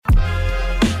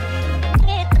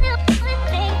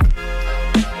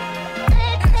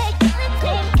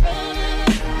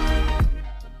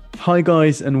Hi,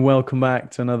 guys, and welcome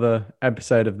back to another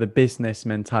episode of the Business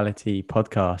Mentality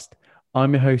Podcast.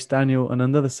 I'm your host, Daniel, and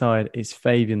on the other side is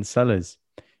Fabian Sellers.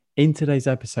 In today's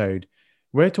episode,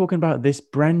 we're talking about this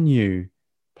brand new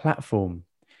platform.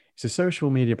 It's a social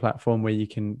media platform where you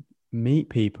can meet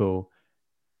people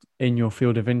in your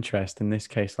field of interest, in this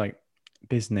case, like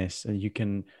business. And you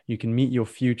can meet your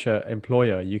future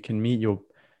employer, you can meet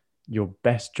your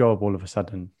best job all of a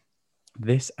sudden.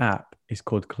 This app is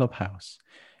called Clubhouse.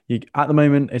 At the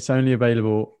moment, it's only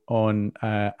available on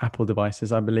Apple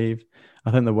devices, I believe.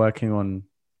 I think they're working on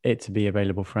it to be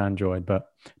available for Android, but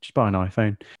just buy an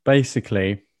iPhone.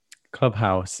 Basically,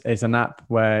 Clubhouse is an app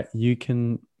where you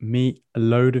can meet a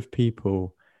load of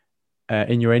people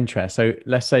in your interest. So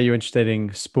let's say you're interested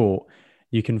in sport,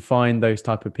 you can find those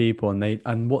type of people,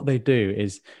 and what they do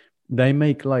is they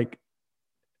make like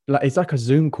it's like a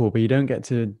Zoom call, but you don't get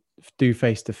to do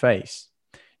face to face.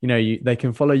 They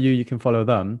can follow you, you can follow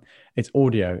them. It's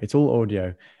audio, it's all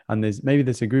audio. And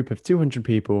there's a group of 200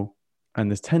 people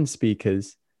and there's 10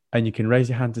 speakers, and you can raise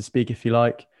your hand to speak if you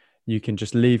like. You can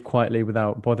just leave quietly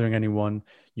without bothering anyone.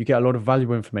 You get a lot of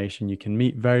valuable information. You can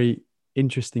meet very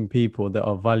interesting people that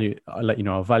are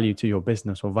value to your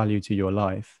business or value to your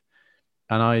life.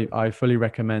 And I fully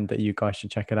recommend that you guys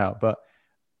should check it out. But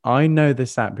I know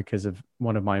this app because of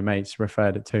one of my mates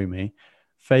referred it to me.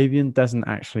 Fabian doesn't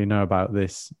actually know about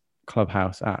this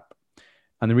Clubhouse app.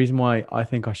 And the reason why I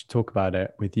think I should talk about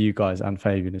it with you guys and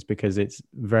Fabian is because it's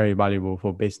very valuable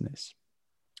for business.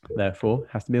 Therefore, it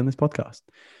has to be on this podcast.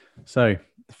 So,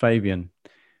 Fabian,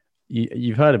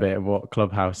 you've heard a bit of what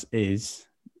Clubhouse is.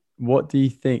 What do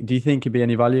you think? Do you think it'd be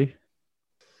any value?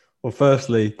 Well,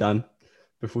 firstly, Dan,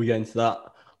 before we get into that,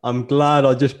 I'm glad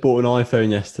I just bought an iPhone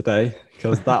yesterday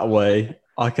because that way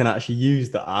I can actually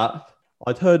use the app.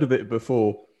 I'd heard of it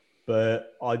before,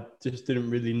 but I just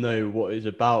didn't really know what it's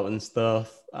about and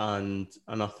stuff. And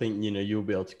I think, you'll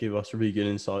be able to give us really good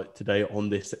insight today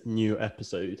on this new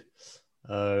episode.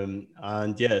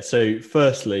 And yeah, so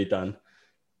firstly, Dan,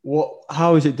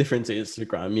 how is it different to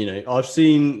Instagram? I've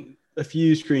seen a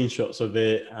few screenshots of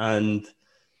it and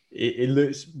it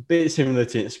looks a bit similar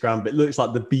to Instagram, but it looks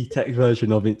like the BTEC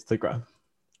version of Instagram.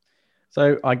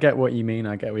 So I get what you mean.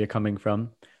 I get where you're coming from,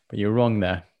 but you're wrong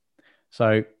there.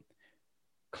 So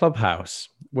Clubhouse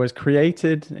was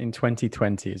created in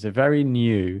 2020. It's a very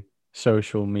new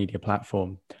social media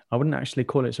platform. I wouldn't actually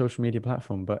call it social media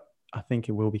platform, but I think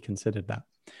it will be considered that.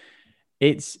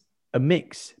 It's a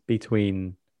mix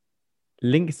between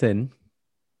LinkedIn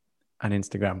and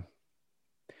Instagram.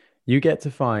 You get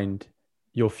to find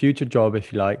your future job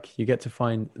if you like. You get to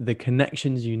find the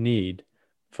connections you need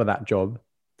for that job,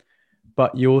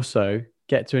 but you also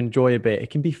get to enjoy a bit. It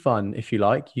can be fun if you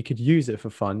like. You could use it for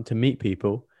fun to meet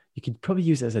people. You could probably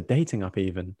use it as a dating app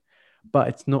even, but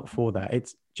it's not for that.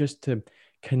 It's just to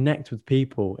connect with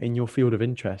people in your field of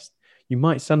interest. You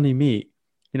might suddenly meet,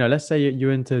 let's say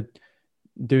you're into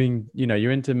doing,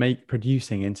 you're into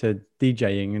producing, into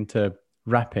DJing, into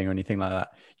rapping or anything like that.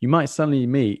 You might suddenly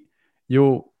meet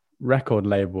your record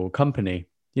label company,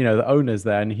 the owner's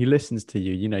there and he listens to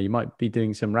you. You might be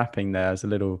doing some rapping there as a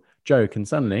little joke, and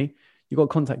suddenly you got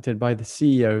contacted by the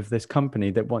CEO of this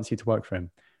company that wants you to work for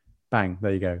him. Bang,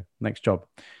 there you go. Next job.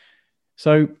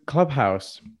 So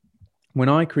Clubhouse, when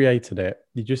I created it,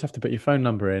 you just have to put your phone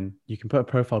number in. You can put a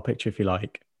profile picture if you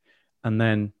like, and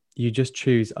then you just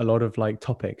choose a lot of like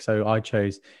topics. So I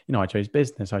chose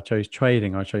business, I chose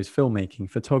trading, I chose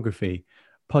filmmaking, photography,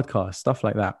 podcasts, stuff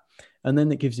like that. And then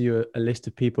it gives you a list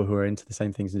of people who are into the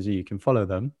same things as you. You can follow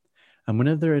them. And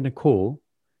whenever they're in a call,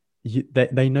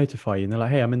 they notify you and they're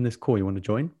like, hey, I'm in this call. You want to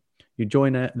join? You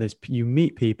join it. You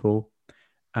meet people.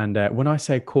 And when I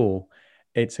say call,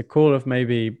 it's a call of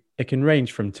it can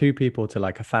range from 2 people to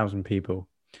like 1,000 people.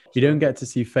 You don't get to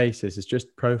see faces. It's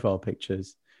just profile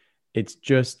pictures. It's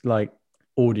just like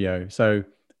audio. So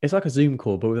it's like a Zoom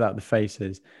call, but without the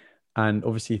faces. And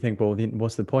obviously you think, well,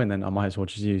 what's the point then? I might as well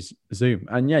just use Zoom.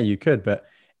 And yeah, you could, but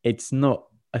it's not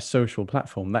a social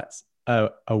platform. That's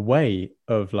a way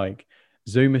of like,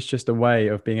 Zoom is just a way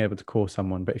of being able to call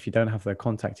someone. But if you don't have their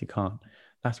contact, you can't.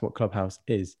 That's what Clubhouse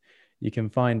is. You can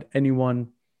find anyone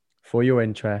for your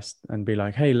interest and be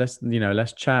like, hey, let's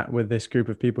chat with this group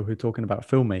of people who are talking about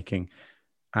filmmaking.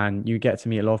 And you get to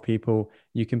meet a lot of people.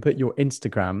 You can put your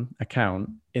Instagram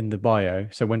account in the bio.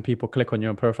 So when people click on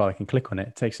your profile, they can click on it.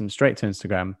 It takes them straight to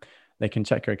Instagram. They can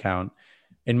check your account.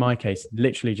 In my case,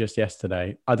 literally just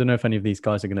yesterday, I don't know if any of these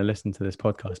guys are going to listen to this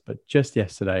podcast, but just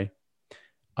yesterday,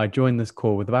 I joined this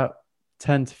call with about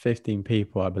 10 to 15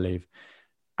 people, I believe.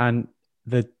 And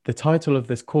the title of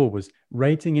this call was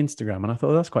Rating Instagram. And I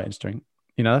thought, that's quite interesting.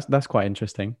 That's quite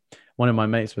interesting. One of my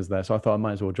mates was there, so I thought I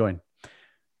might as well join.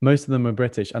 Most of them were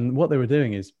British, and what they were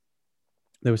doing is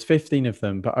there was 15 of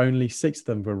them, but only 6 of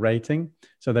them were rating.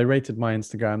 So they rated my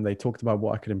Instagram. They talked about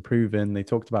what I could improve in. They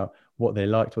talked about what they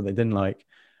liked, what they didn't like,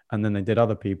 and then they did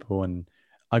other people. And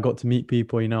I got to meet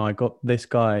people. I got this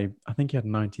guy. I think he had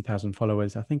 90,000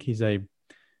 followers. I think he's a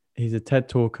TED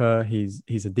talker. He's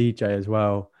a DJ as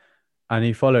well, and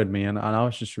he followed me, and I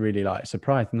was just really like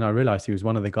surprised. And I realized he was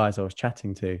one of the guys I was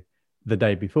chatting to the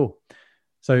day before.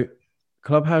 So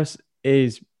Clubhouse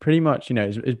is pretty much,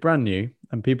 it's brand new,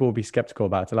 and people will be skeptical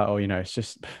about it, like, oh, it's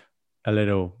just a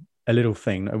little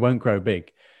thing. It won't grow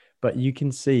big. But you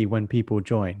can see when people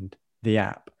joined the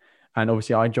app, and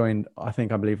obviously I joined, I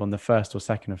believe on the 1st or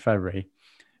 2nd of February,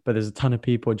 but there's a ton of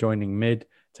people joining mid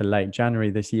to late January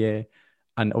this year.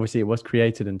 And obviously it was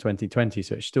created in 2020,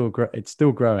 so it's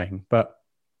still growing, but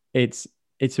it's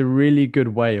a really good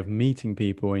way of meeting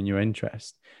people in your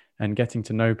interest and getting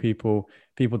to know people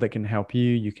that can help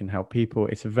you. You can help people.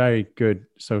 It's a very good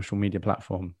social media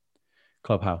platform,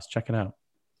 Clubhouse. Check it out.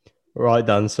 Right,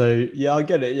 Dan. So yeah, I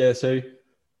get it. Yeah. So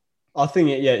I think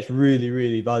it's really,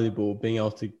 really valuable being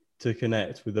able to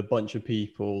connect with a bunch of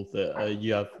people that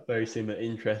you have very similar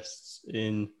interests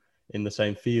in the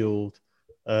same field.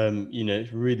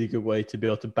 It's a really good way to be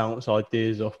able to bounce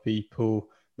ideas off people,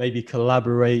 maybe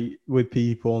collaborate with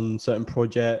people on certain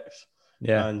projects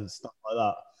and stuff like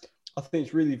that. I think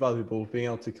it's really valuable being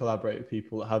able to collaborate with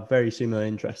people that have very similar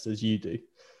interests as you do.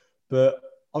 But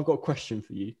I've got a question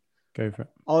for you. Go for it.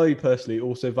 I personally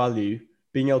also value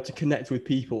being able to connect with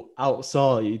people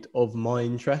outside of my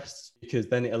interests, because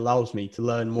then it allows me to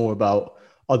learn more about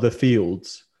other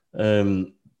fields,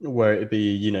 where it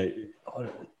be,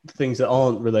 things that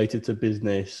aren't related to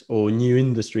business or new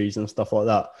industries and stuff like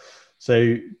that.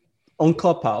 So on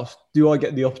Clubhouse, do I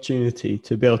get the opportunity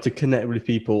to be able to connect with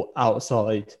people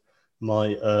outside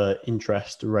my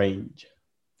interest range?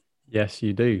 Yes,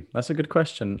 you do. That's a good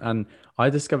question. And I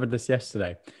discovered this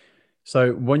yesterday.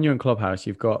 So when you're in Clubhouse,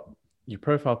 you've got your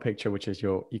profile picture, which is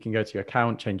you can go to your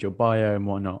account, change your bio and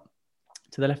whatnot.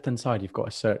 To the left-hand side, you've got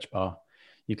a search bar.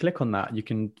 You click on that, you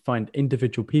can find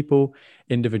individual people,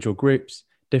 individual groups,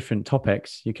 different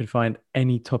topics. You can find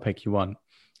any topic you want.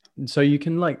 So you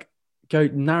can go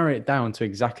narrow it down to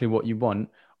exactly what you want,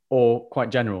 or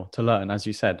quite general to learn, as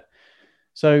you said.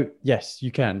 So yes,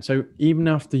 you can. So even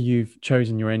after you've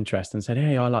chosen your interest and said,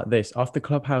 hey, I like this, after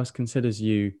Clubhouse considers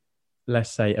you,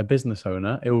 let's say, a business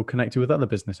owner, it will connect you with other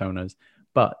business owners.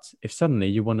 But if suddenly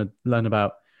you want to learn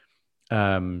about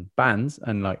bands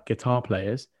and like guitar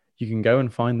players, you can go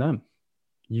and find them.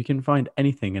 You can find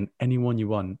anything and anyone you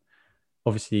want.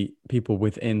 Obviously, people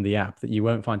within the app, that you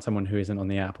won't find someone who isn't on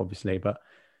the app, obviously. But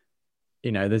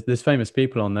there's famous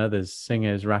people on there. There's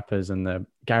singers, rappers, and the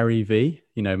Gary V,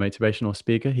 motivational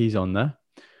speaker. He's on there,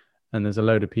 and there's a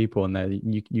load of people on there.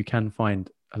 You can find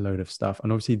a load of stuff,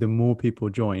 and obviously, the more people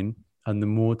join and the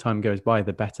more time goes by,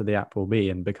 the better the app will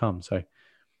be and become. So,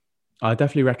 I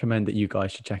definitely recommend that you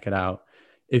guys should check it out.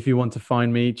 If you want to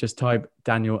find me, just type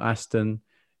Daniel Aston.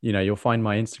 You'll find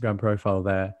my Instagram profile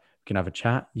there. You can have a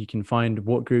chat. You can find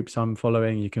what groups I'm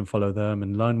following. You can follow them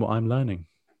and learn what I'm learning.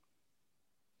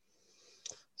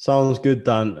 Sounds good,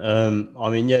 Dan.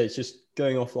 It's just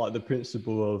going off like the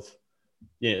principle of,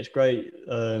 it's great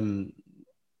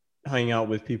hanging out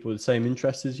with people with the same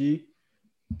interests as you.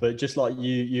 But just like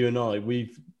you and I,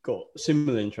 we've got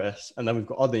similar interests, and then we've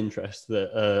got other interests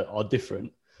that are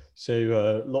different.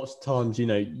 So lots of times,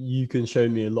 you can show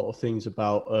me a lot of things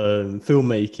about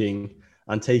filmmaking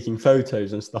and taking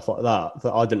photos and stuff like that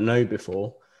I didn't know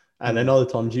before. And then other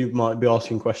times you might be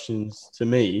asking questions to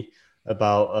me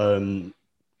about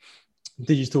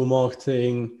digital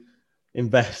marketing,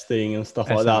 investing and stuff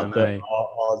like that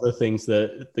are the things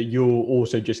that you're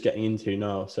also just getting into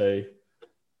now. So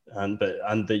and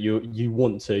that you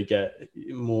want to get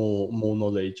more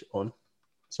knowledge on.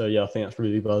 So yeah, I think that's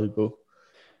really valuable.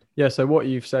 Yeah, so what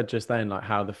you've said just then, like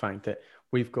how the fact that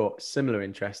we've got similar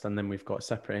interest and then we've got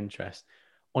separate interest.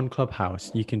 On Clubhouse,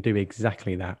 you can do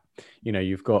exactly that.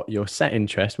 You've got your set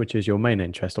interest, which is your main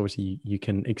interest. Obviously, you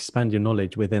can expand your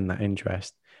knowledge within that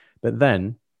interest. But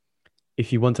then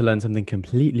if you want to learn something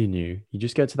completely new, you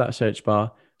just go to that search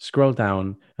bar, scroll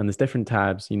down, and there's different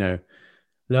tabs,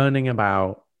 learning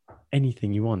about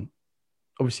anything you want.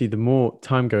 Obviously, the more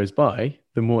time goes by,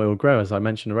 the more it will grow. As I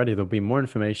mentioned already, there'll be more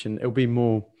information. It'll be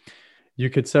more, you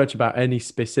could search about any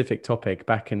specific topic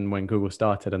back in when Google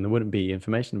started and there wouldn't be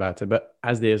information about it. But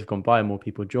as the years have gone by, more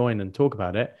people join and talk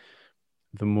about it,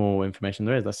 the more information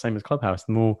there is. That's the same as Clubhouse.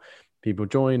 The more people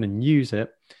join and use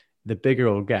it, the bigger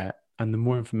it'll get, and the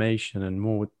more information and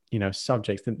more,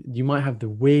 subjects. You might have the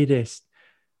weirdest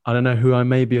I don't know who I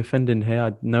may be offending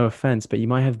here. No offense, but you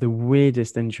might have the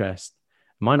weirdest interest.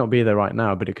 Might not be there right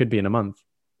now, but it could be in a month,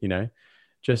 you know?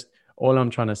 Just all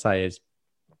I'm trying to say is,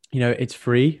 it's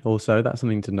free also. That's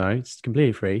something to know. It's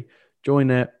completely free. Join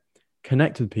it,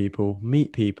 connect with people,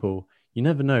 meet people. You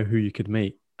never know who you could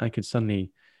meet. I could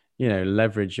suddenly,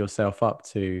 leverage yourself up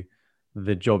to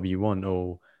the job you want,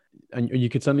 and you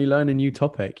could suddenly learn a new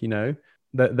topic,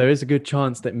 that there is a good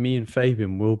chance that me and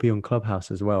Fabian will be on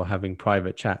Clubhouse as well, having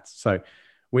private chats. So at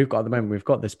the moment, we've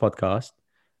got this podcast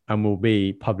and will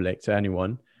be public to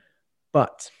anyone,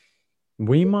 but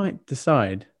we might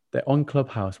decide that on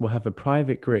Clubhouse, we'll have a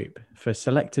private group for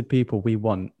selected people we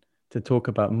want to talk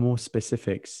about more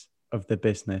specifics of the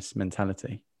business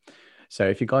mentality. So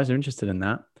if you guys are interested in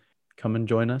that, come and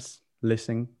join us,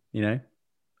 listen, and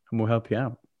we'll help you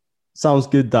out. Sounds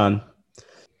good, Dan.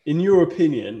 In your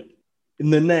opinion, in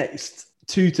the next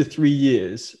 2 to 3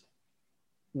 years,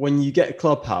 when you get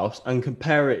Clubhouse and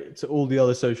compare it to all the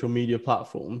other social media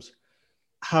platforms,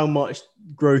 how much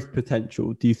growth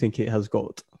potential do you think it has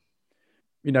got?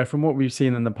 From what we've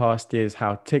seen in the past years,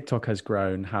 how TikTok has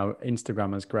grown, how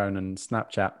Instagram has grown, and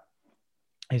Snapchat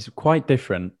is quite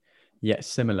different, yet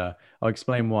similar. I'll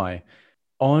explain why.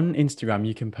 On Instagram,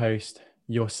 you can post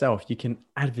yourself, you can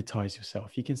advertise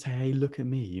yourself, you can say, hey, look at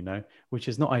me, which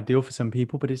is not ideal for some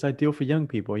people, but it's ideal for young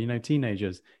people,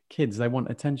 teenagers, kids. They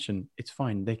want attention. It's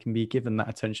fine. They can be given that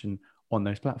attention on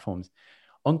those platforms.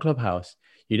 On Clubhouse,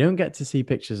 you don't get to see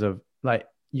pictures of,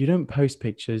 you don't post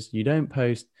pictures, you don't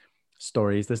post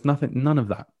stories. There's none of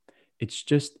that. It's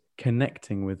just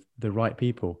connecting with the right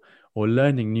people or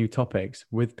learning new topics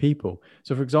with people.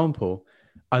 So for example,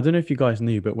 I don't know if you guys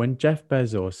knew, but when Jeff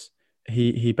Bezos,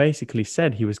 he basically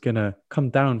said he was going to come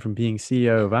down from being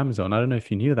CEO of Amazon. I don't know if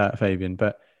you knew that, Fabian,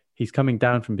 but he's coming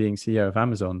down from being CEO of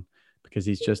Amazon because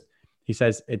he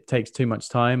says it takes too much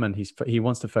time and he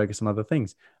wants to focus on other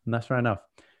things. And that's fair enough.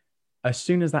 As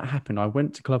soon as that happened, I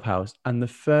went to Clubhouse and the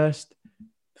first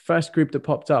group that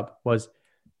popped up was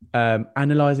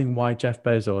analyzing why Jeff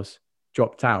Bezos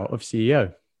dropped out of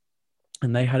CEO.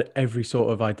 And they had every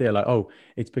sort of idea, like, oh,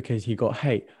 it's because he got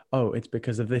hate. Oh, it's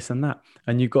because of this and that.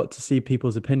 And you got to see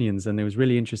people's opinions, and it was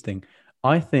really interesting.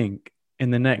 I think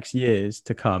in the next years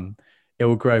to come, it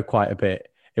will grow quite a bit.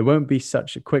 It won't be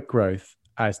such a quick growth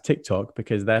as TikTok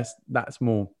because that's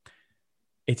more,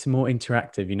 it's more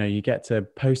interactive. You get to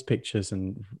post pictures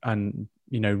and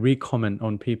re-comment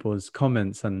on people's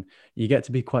comments, and you get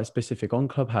to be quite specific. On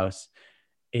Clubhouse,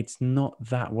 it's not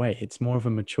that way. It's more of a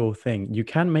mature thing. You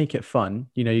can make it fun.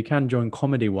 You can join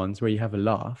comedy ones where you have a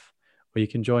laugh, or you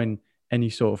can join any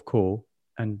sort of call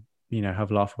and, have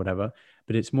a laugh or whatever.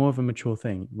 But it's more of a mature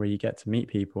thing where you get to meet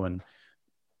people and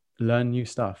learn new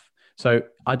stuff. So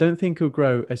I don't think it'll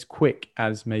grow as quick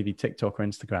as maybe TikTok or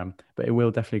Instagram, but it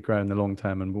will definitely grow in the long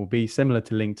term and will be similar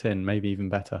to LinkedIn, maybe even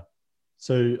better.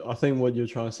 So I think what you're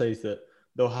trying to say is that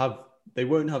they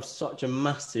won't have such a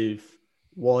massive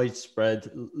widespread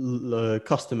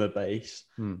customer base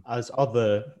as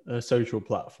other social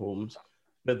platforms,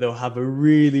 but they'll have a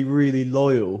really, really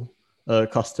loyal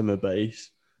customer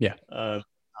base,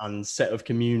 and set of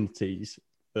communities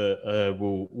that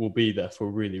will be there for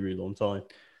a really, really long time.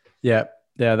 Yeah,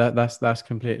 that's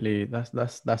completely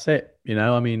that's it.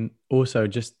 I mean, also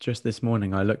just this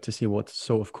morning I looked to see what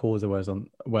sort of calls there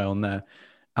were on there,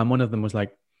 and one of them was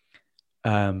like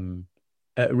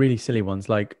really silly ones,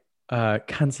 like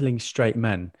canceling straight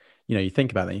men. You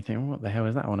think about that, you think, what the hell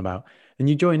is that one about? And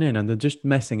you join in and they're just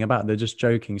messing about, they're just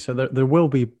joking. So there will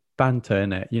be banter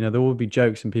in it. There will be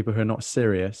jokes and people who are not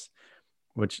serious,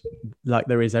 which like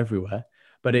there is everywhere,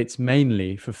 but it's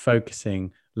mainly for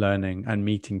focusing, learning and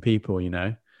meeting people.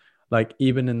 Like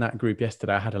even in that group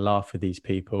yesterday, I had a laugh with these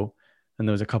people and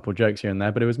there was a couple of jokes here and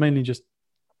there, but it was mainly just,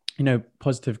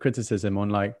 positive criticism on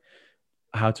like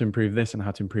how to improve this and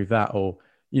how to improve that, or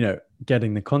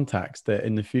getting the contacts that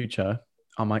in the future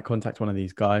I might contact one of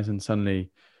these guys and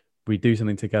suddenly we do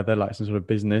something together, like some sort of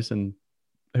business, and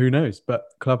who knows. But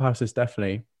Clubhouse is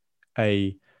definitely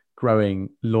a growing,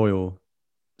 loyal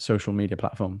social media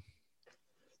platform.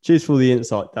 Cheers for the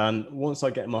insight, Dan. Once I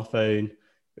get my phone,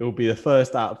 it will be the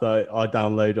first app that I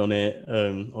download on it.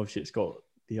 Obviously it's got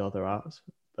the other apps,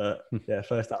 but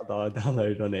first app that I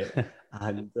download on it.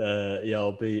 And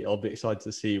I'll be excited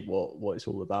to see what it's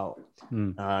all about.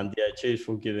 And cheers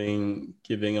for giving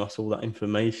us all that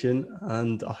information,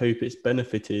 and I hope it's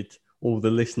benefited all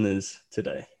the listeners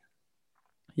today.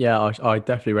 I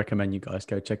definitely recommend you guys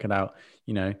go check it out.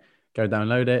 Go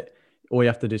download it. All you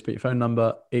have to do is put your phone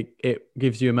number. It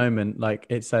gives you a moment, like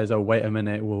it says, oh, wait a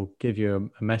minute, we'll give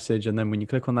you a message. And then when you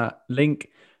click on that link,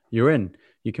 you're in.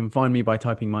 You can find me by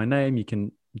typing my name. You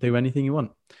can do anything you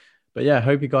want. But yeah,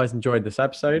 hope you guys enjoyed this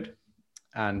episode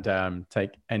and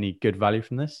take any good value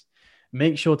from this.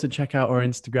 Make sure to check out our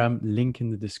Instagram, link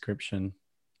in the description,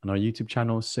 and our YouTube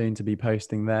channel soon to be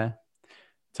posting there.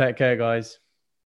 Take care, guys.